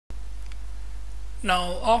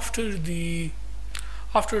Now after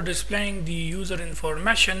displaying the user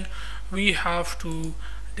information, we have to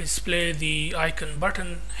display the icon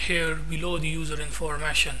button here below the user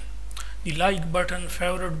information, the like button,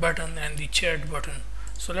 favorite button, and the chat button.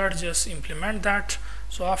 So let's just implement that.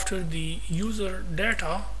 So after the user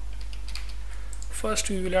data, first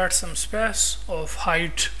we will add some space of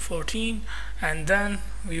height 14, and then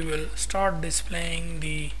we will start displaying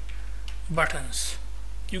the buttons.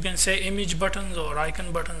 You can say image buttons or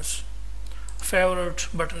icon buttons, favorite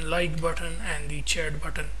button, like button, and the chat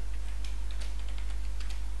button,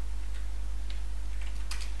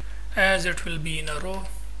 as it will be in a row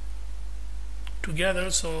together,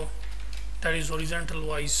 so that is horizontal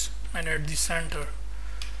wise and at the center.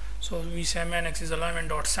 So we say main axis alignment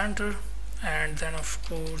dot center, and then of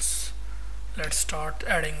course let's start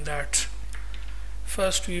adding that.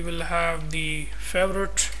 First we will have the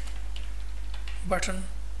favorite button.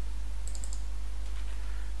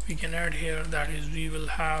 We can add here, that is we will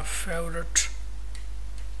have favorite,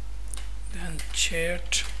 then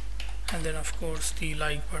chat, and then of course the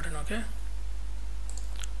like button. Okay,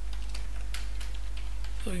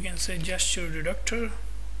 so we can say gesture deductor,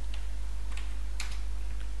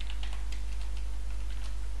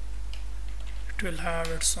 it will have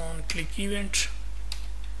its own click event,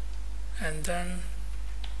 and then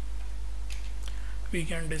we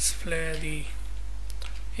can display the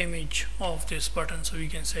image of this button. So we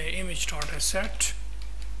can say image.asset.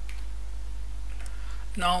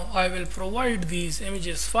 Now I will provide these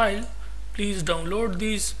images file, please download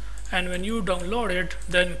these, and when you download it,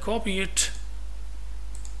 then copy it,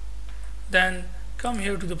 then come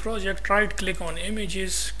here to the project, right click on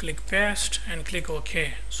images, click paste, and click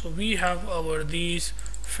OK. So we have our these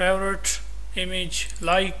favorite, image,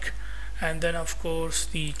 like, and then of course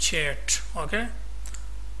the chat. Okay,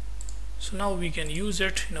 so now we can use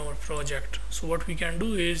it in our project. So what we can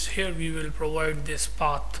do is, here we will provide this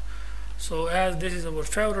path. So as this is our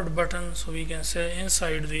favorite button, so we can say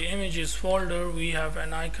inside the images folder we have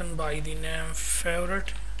an icon by the name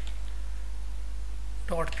favorite.png,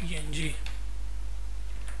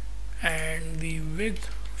 and the width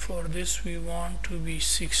for this we want to be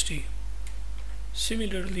 60.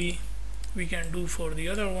 Similarly we can do for the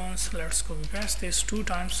other ones. Let's copy paste this 2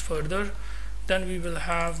 times further. Then we will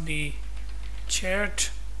have the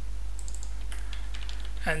chat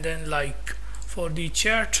and then like. For the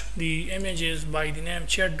chat, the image is by the name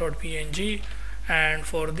chat.png, and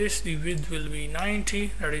for this the width will be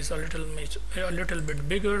 90, that is a little bit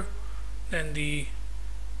bigger than the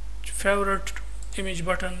favorite image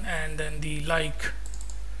button, and then the like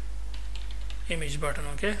image button.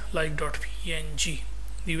 Okay, like.png,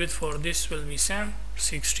 the width for this will be same,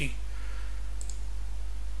 60.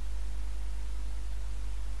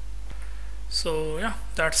 So yeah,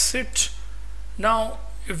 that's it. Now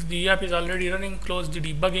if the app is already running, close the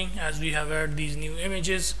debugging, as we have added these new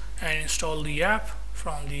images, and install the app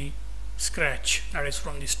from the scratch, that is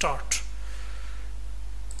from the start.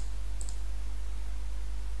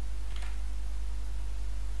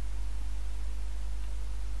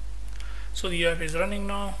 So the app is running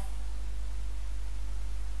now.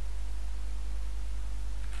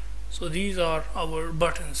 So these are our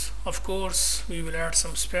buttons. Of course we will add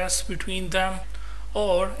some space between them,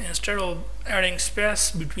 or instead of adding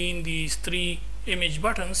space between these 3 image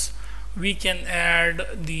buttons, we can add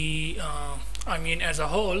the as a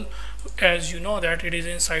whole, as you know that it is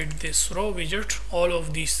inside this row widget, all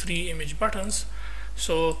of these 3 image buttons.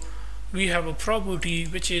 So we have a property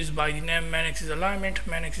which is by the name main axis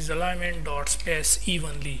alignment dot space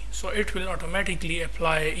evenly, so it will automatically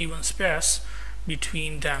apply even space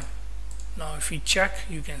between them. Now if we check,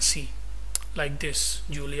 you can see like this: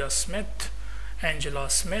 Julia Smith, Angela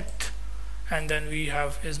Smith, and then we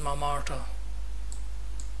have Isma Marta.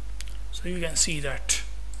 So you can see that.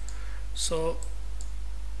 So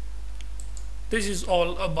this is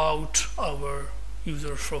all about our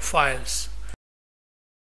user profiles.